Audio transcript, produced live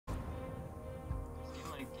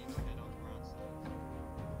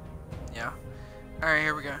Alright,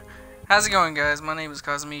 here we go. How's it going, guys? My name is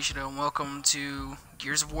Kazuma Ishido, and welcome to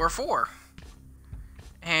Gears of War 4.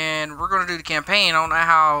 And we're going to do the campaign. I don't know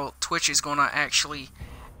how Twitch is going to actually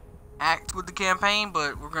act with the campaign,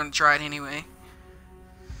 but we're going to try it anyway.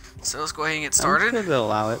 So let's go ahead and get started. I'm sure they'll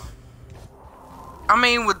allow it. I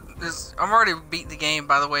mean, with this, I've already beat the game,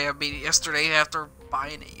 by the way. I beat it yesterday after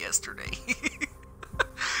buying it yesterday.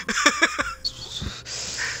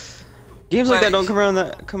 Games like that don't come around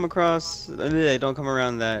that don't come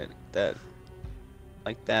around that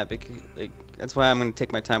like that because that's why I'm gonna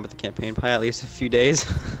take my time with the campaign, probably at least a few days.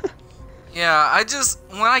 Yeah,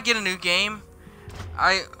 when I get a new game,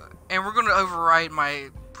 and we're gonna override my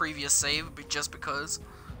previous save, but just because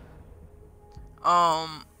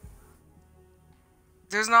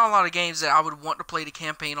there's not a lot of games that I would want to play the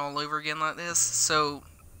campaign all over again like this, so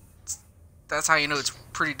that's how you know it's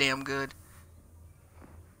pretty damn good.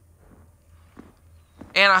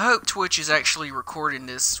 And I hope Twitch is actually recording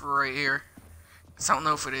this right here, because I don't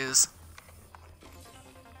know if it is.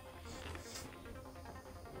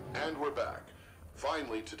 And we're back.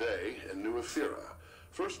 Finally today, in New Ephyra,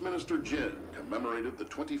 First Minister Jin commemorated the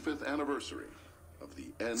 25th anniversary of the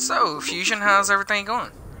end So, of the Fusion, local how's war. everything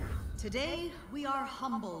going? Today we are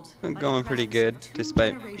humbled. I'm going pretty good,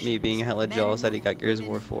 despite me being hella jealous that he got Gears of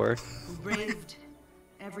War 4. Who braved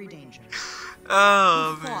every danger.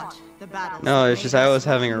 Oh, Who man. fought the battles No, that it's just made I us was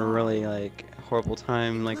having a who we really are. horrible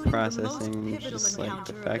time Including the processing, most just pivotal like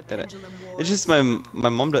the encounter of fact the that Pendulum it's Wars, just my mom.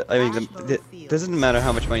 I mean, Ashborough it Field. doesn't matter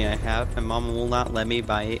how much money I have. My mom will not let me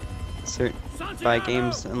buy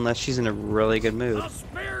games unless she's in a really good mood. I'll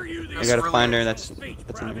spare you the I gotta really find her. speech,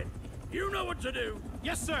 That's in Private. You know what to do.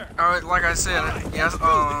 Yes, sir. Alright, like I said,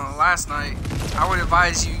 last night, I would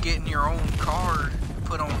advise you getting your own card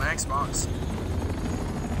put on Xbox.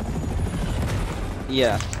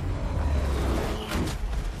 Yeah.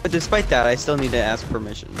 But despite that, I still need to ask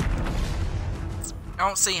permission. I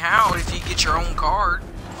don't see how if you get your own card.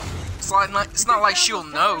 It's not like she'll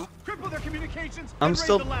know. I'm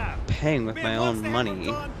still paying with my own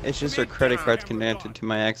money. It's just her credit card's connected to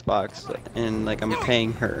my Xbox, and like I'm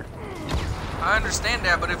paying her. I understand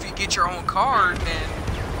that, but if you get your own card, then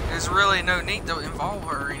there's really no need to involve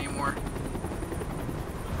her anymore.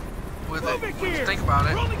 With it, when you think about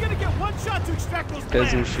it. We're only gonna get one shot to extract those Because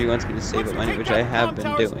plans. she wants me to save up money, which I have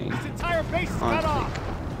been doing. This entire base is cut Honestly. off.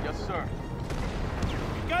 Yes, sir.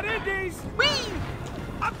 We got Indies. Whee!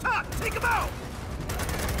 Up top, take them out.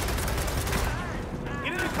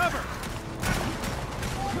 Get into cover.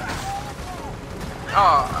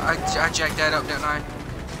 Oh, I jacked that up, didn't I?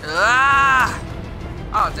 Ah!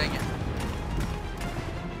 Oh, dang it.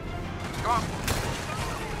 Come on.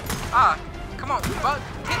 Ah, come on, bud.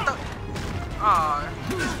 Hit the... Ah.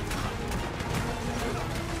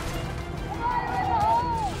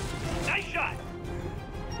 Nice shot.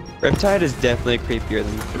 Riptide is definitely creepier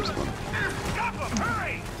than the first one. Stop 'em,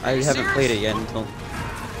 hurry. I haven't played it yet until...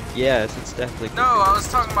 Yes, it's definitely creepier. No, I was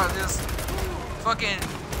talking about this fucking...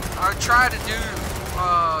 I tried to do,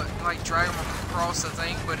 like, drag him across the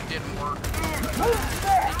thing, but it didn't work.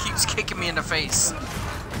 It keeps kicking me in the face.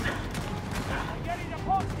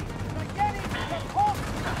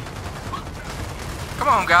 Come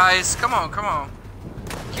on, guys. Come on, come on.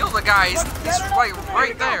 Kill the guy. He's like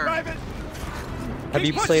right there. Have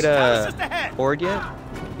you played Horde yet?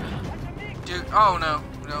 Dude, oh no,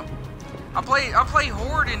 no. I play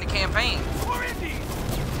Horde in the campaign.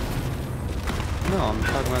 No, I'm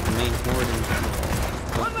talking about the main Horde in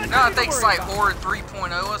general. No, I think it's like Horde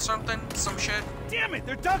 3.0 or something, some shit. Damn it,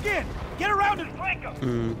 they're dug in. Get around and flank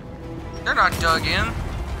them. They're not dug in.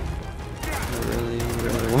 Really,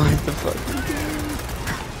 what the fuck?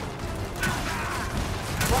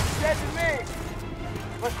 What's dead to me?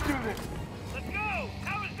 Let's do this. Let's go.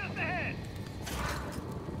 How is just ahead?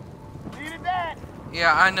 Needed that.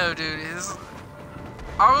 Yeah, I know, dude.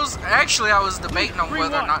 I was debating on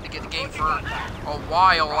whether or not to get the game for a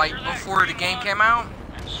while, like before the game came out.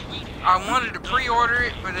 I wanted to pre-order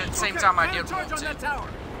it, but at the same time I didn't want to.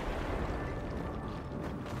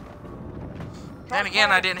 Then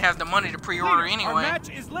again, I didn't have the money to pre-order Our anyway. match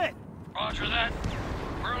is lit. Roger that.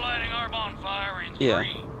 We're lighting our bonfire in Yeah.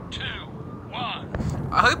 3, 2, 1.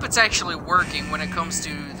 I hope it's actually working when it comes to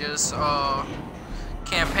this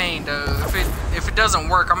campaign, though. If it doesn't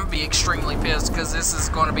work, I'm gonna be extremely pissed because this is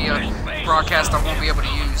going to be a broadcast I won't be able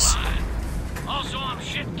to use. Also, I'm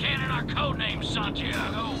shit cannon our codename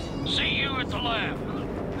Santiago. See you at the lab.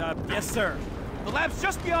 Yes, sir. The lab's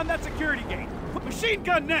just beyond that security gate. Machine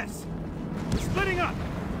gun nest. We're splitting up.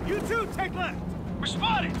 You two take left. We're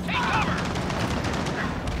spotted. Take cover.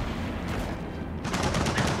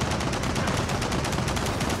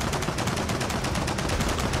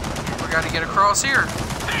 got to get across here.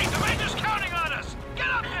 Hey, the Ranger's counting on us! Get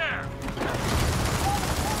up there!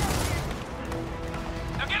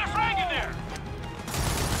 Now get a frag in there!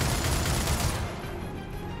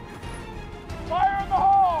 Fire in the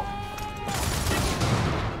hole!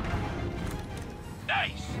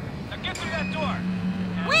 Nice! Now get through that door!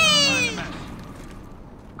 Whee!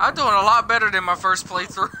 I'm doing a lot better than my first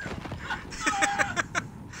playthrough.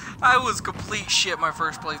 I was complete shit my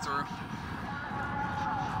first playthrough.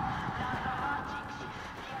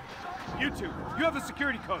 You two, you have the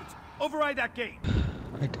security codes. Override that gate.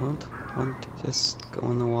 I don't want to just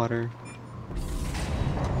go in the water.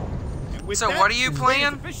 And with So that, what are you the playing?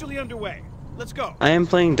 game is officially underway. Let's go. I am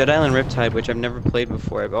playing Dead Island Riptide, which I've never played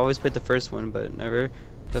before. I've always played the first one, but never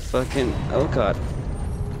the fucking... Oh god.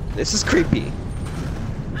 This is creepy.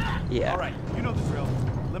 Yeah. All right, you know the drill.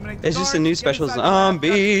 Eliminate the It's just a guards, new get special inside the lab,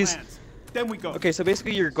 grab your zombies. plans. Then we go. Okay, so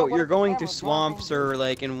basically you're going through swamps or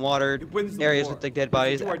like in watered areas with like dead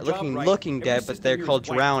bodies, looking dead, but they're called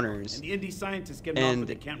drowners. And the indie scientists get an And offer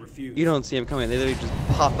they can't refuse. you don't see them coming. They literally just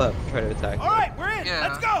pop up and try to attack you. All right, we're in. Yeah.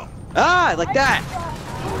 Let's go. Ah, like that.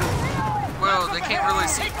 Well, they can't really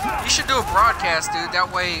see. You should do a broadcast, dude. That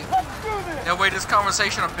way this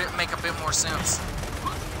conversation will make a bit more sense.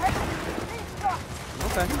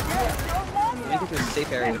 Okay. Make it to a safe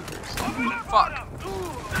area first. Fuck.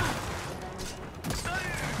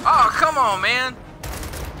 Oh, come on, man.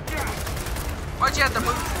 Why'd you have to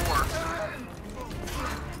move for?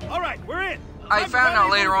 All right, we're in. I found out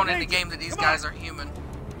later on in the game that these guys are human.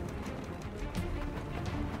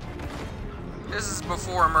 This is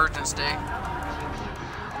before Emergence Day.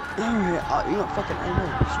 Alright, you know, fucking, I know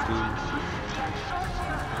stream.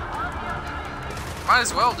 Might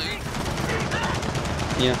as well, dude.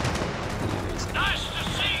 Yeah. Nice to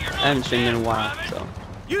see you're I haven't streamed in a while, Private. so.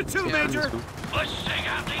 You too, Yeah. Major. Let's take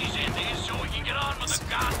out these Indies so we can get on with the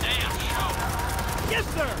goddamn show. Yes,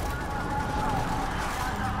 sir.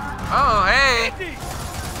 Oh, hey. Andy,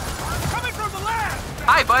 coming from the lab.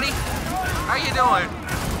 Hi, buddy. How you doing?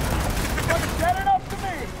 Get it up to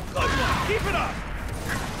me. Good one. Keep it up.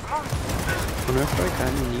 Wonder if I got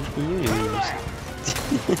any news.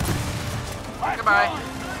 Goodbye.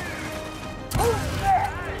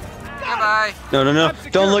 Goodbye. No, no, no.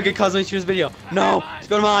 Don't look at Kazuma Ishido's video. No. Just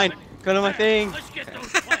go to mine. Go to my thing. Let's get those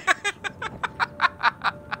plans.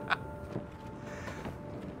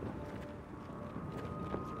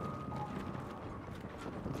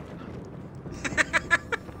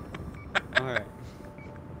 Alright.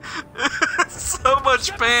 So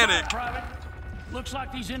much panic. Private. Looks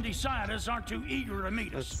like these indie scientists aren't too eager to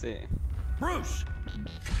meet Let's us. see. Bruce,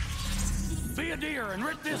 be a deer and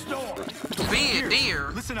rip this door. Be a deer.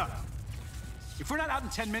 Listen up. If we're not out in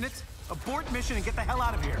 10 minutes, abort mission and get the hell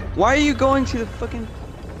out of here. Why are you going to the fucking...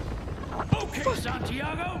 Okay,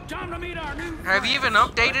 Santiago, time to meet our new Have you even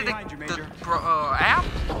updated behind you, Major. the app?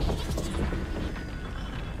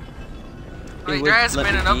 I mean, there would hasn't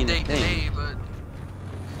let been an me be in the update thing. today,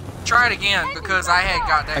 but try it again because I had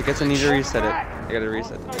got that. I guess I need to reset it. I gotta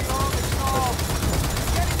reset it.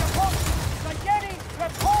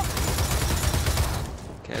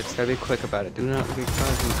 Okay, I just gotta be quick about it. Do not be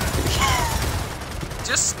causing...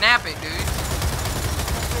 Just snap it, dude.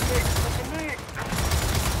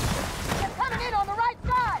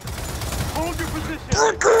 Hold your position.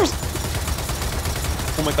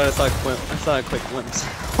 Oh my god, I saw a quick glimpse.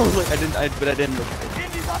 I was like, but I didn't look at it.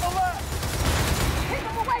 Indy's on the left.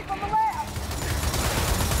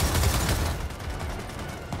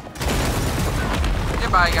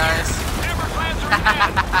 Goodbye, guys. Amber plans are in.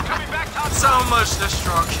 Coming back top. So much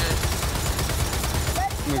destruction.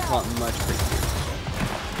 We caught much quicker.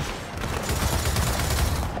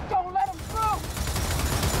 Don't let him through.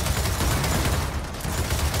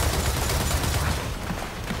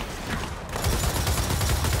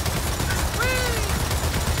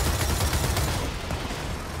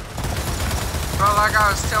 Well, like I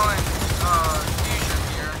was telling Fusion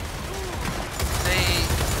here,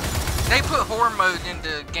 they put horror mode into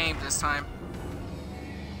the game this time.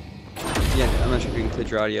 Yeah, I'm not sure if you can click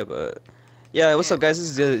your audio, but yeah, what's up, guys?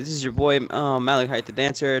 This is your boy Malachite the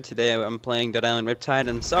Dancer. Today I'm playing Dead Island Riptide.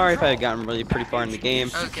 I'm sorry if I had gotten really pretty far in the game.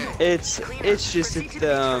 Okay. It's much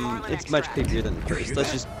creepier than the first.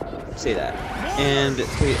 Let's just say that. And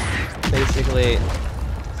basically,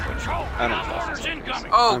 I don't trust it.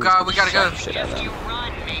 Oh I'm god, just we gotta gonna go. shock the shit out of them.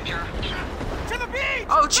 To the beach.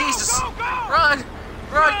 Oh Jesus! Go, go, go. Run!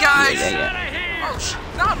 Run, guys! Yeah. Oh,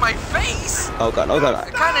 not my face! Oh god, oh god. I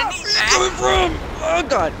kinda need that. From? Oh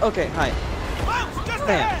god. Okay, hi. Close, just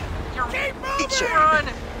Bam. ahead. Keep moving. Run!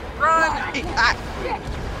 Run! Ah.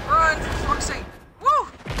 Run! For fuck's sake! Woo!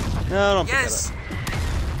 No, don't pick Yes!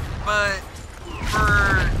 But for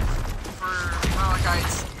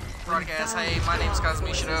Malachite's broadcast, hey, my name is Kazuma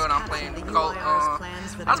Ishido, and I'm playing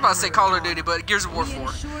I was about to say Call of Duty, but Gears of War 4.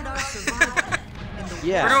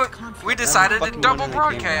 Yeah. We decided to fucking double one in the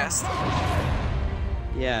game. broadcast.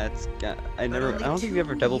 Yeah, I don't think we've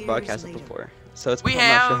ever double broadcasted before. So I'm not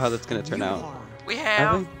have. sure how that's gonna turn out. We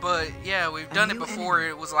Have we? have, but yeah, we've done it before.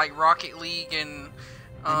 It was like Rocket League and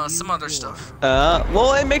some other stuff.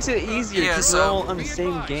 Well, it makes it easier Yeah, because so- we're all on the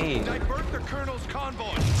same game. Divert the colonel's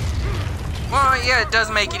convoy. Well, yeah, it does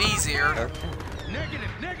make it easier. Okay.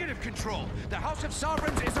 Negative control. The House of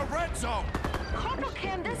Sovereigns is a red zone. Corporal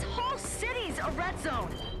Kim, this whole city's a red zone.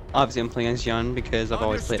 Obviously, I'm playing as Yun because I've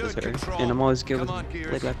always played as her, Understood, Control. and I'm always good Come with on, Gears.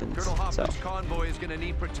 blade weapons. Colonel So, Hopkins' convoy is gonna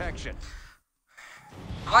need protection.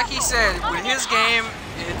 Like he said, with his game,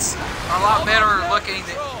 it's a lot better looking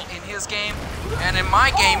in his game, and in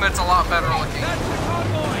my game, it's a lot better looking. That's the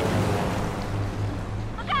convoy.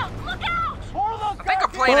 Look out! Look out! I think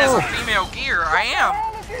I'm playing as a female gear. I am.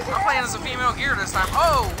 I'm playing as a female gear this time.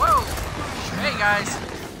 Oh, whoa! Hey guys.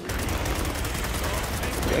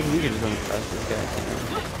 I can just run past this guy.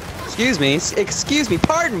 Excuse me,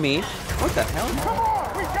 pardon me. What the hell?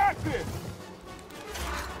 We got this!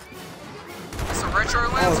 It's a retro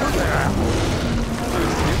lens.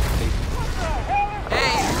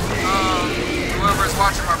 Hey, whoever's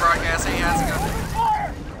watching my broadcast, hey, how's it going?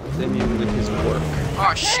 Continuing with his work.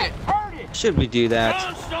 Oh shit! Should we do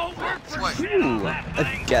that? What? Ooh,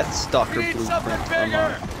 a Death Stalker blueprint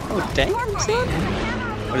unlocked. Oh, damn, son.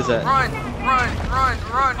 What is that? Run!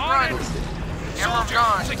 Hammer's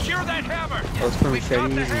gone. Secure that hammer. Oh, it's from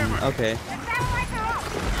machetes and... Okay.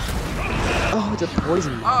 Oh, it's a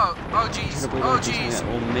poison one. Oh jeez. Oh jeez. That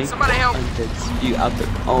will make Somebody help. undead spew out their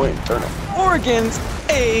own internal organs.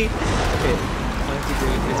 Hey! Okay. What I have to do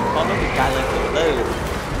is follow the guy like below.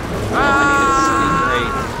 I need a stingray.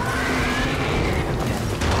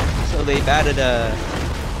 So they've added a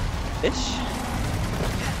fish.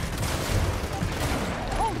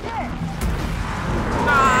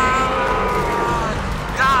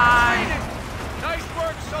 Die! Nice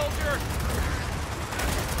work, soldier.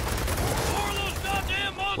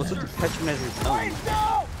 What's with the patronizing tone?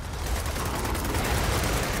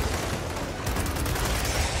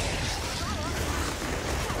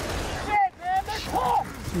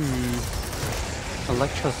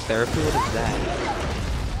 Electrotherapy? What is that?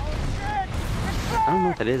 I don't know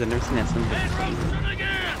what that is. I've never seen that symbol.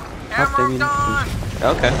 Help them Hammer done!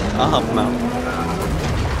 Okay, I'll help him out.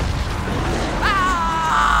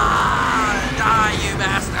 Die, you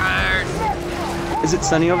bastard! Is it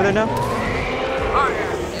sunny over there now? Oh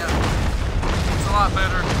yeah. It's a lot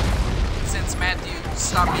better since Matthew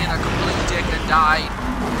stopped being a complete dick and died.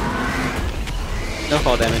 No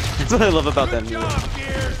fall damage. That's what I love about them.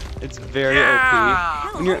 It's very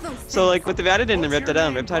OP. When you're so like what they've added in the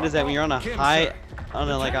Riptide is that when you're on a high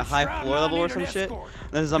floor level or some shit, and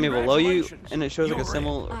there's a zombie below you, and it shows like a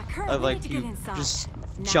symbol of like you just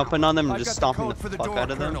jumping on them and just stomping the fuck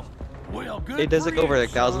out of them. It does like over like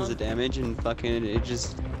thousands of damage and fucking it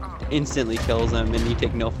just instantly kills them and you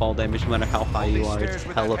take no fall damage no matter how high you are. It's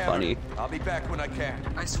hella funny. I'll be back when I can.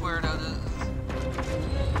 I swear to the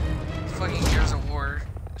fucking Gears of War.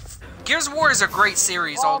 Gears of War is a great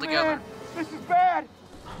series altogether. This is bad!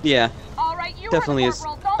 Yeah, All right, you definitely is.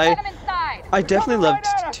 I definitely loved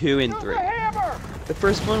 2 and 3. The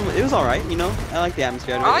first one, it was alright, you know. I like the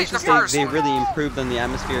atmosphere. I like it's just the first they one. really improved on the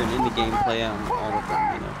atmosphere and in the gameplay on all of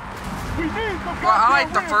them, you know. Well, I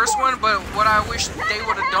like the first one, but what I wish they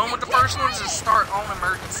would have done with the first one is just start on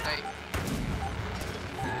emergency state.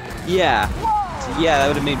 Yeah. Yeah, that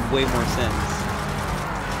would have made way more sense.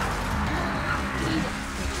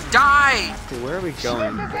 Die! Okay, where are we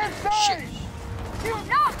going? Shit. Do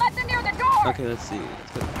not let them near the door. Okay, let's see.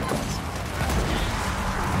 Let's go to the box.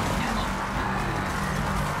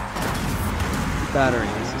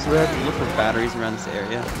 Batteries. So we have to look for batteries around this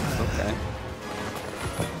area. Okay.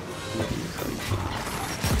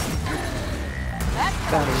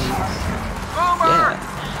 Batteries. Boomer! Yeah.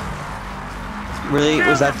 Really?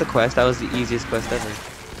 Was that the quest? That was the easiest quest ever.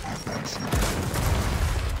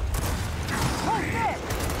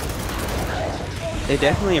 They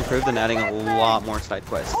definitely improved in adding a lot more side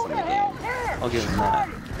quests in the game. I'll give them that.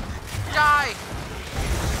 Die!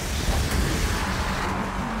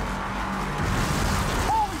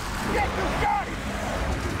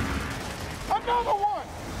 Another one!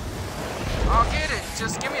 I'll get it.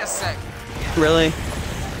 Just give me a sec. Really?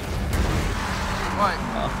 What?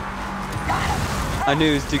 I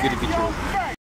knew it was too good to be true.